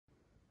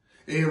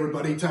Hey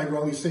everybody,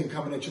 Tyrone Singh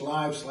coming at you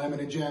live, slamming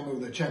and jamming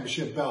with the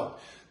championship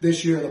belt.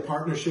 This year, the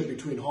partnership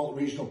between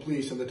Halton Regional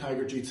Police and the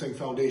Tiger Jeet Singh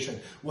Foundation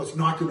was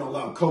not going to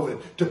allow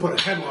COVID to put a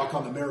headlock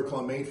on the Miracle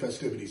on Main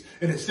festivities.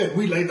 And instead,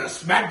 we laid the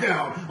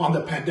smackdown on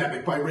the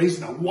pandemic by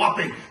raising a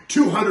whopping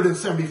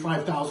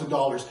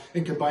 $275,000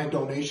 in combined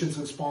donations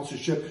and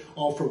sponsorship,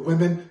 all for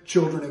women,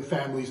 children, and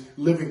families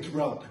living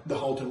throughout the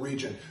Halton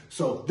region.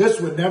 So this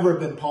would never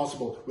have been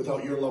possible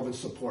without your love and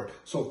support.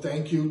 So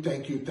thank you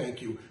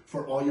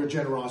for all your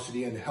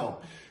generosity and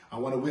help. I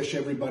want to wish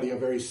everybody a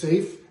very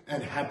safe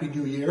and happy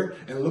new year,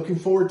 and looking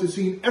forward to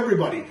seeing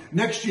everybody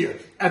next year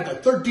at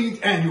the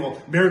 13th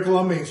annual Miracle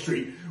on Main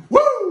Street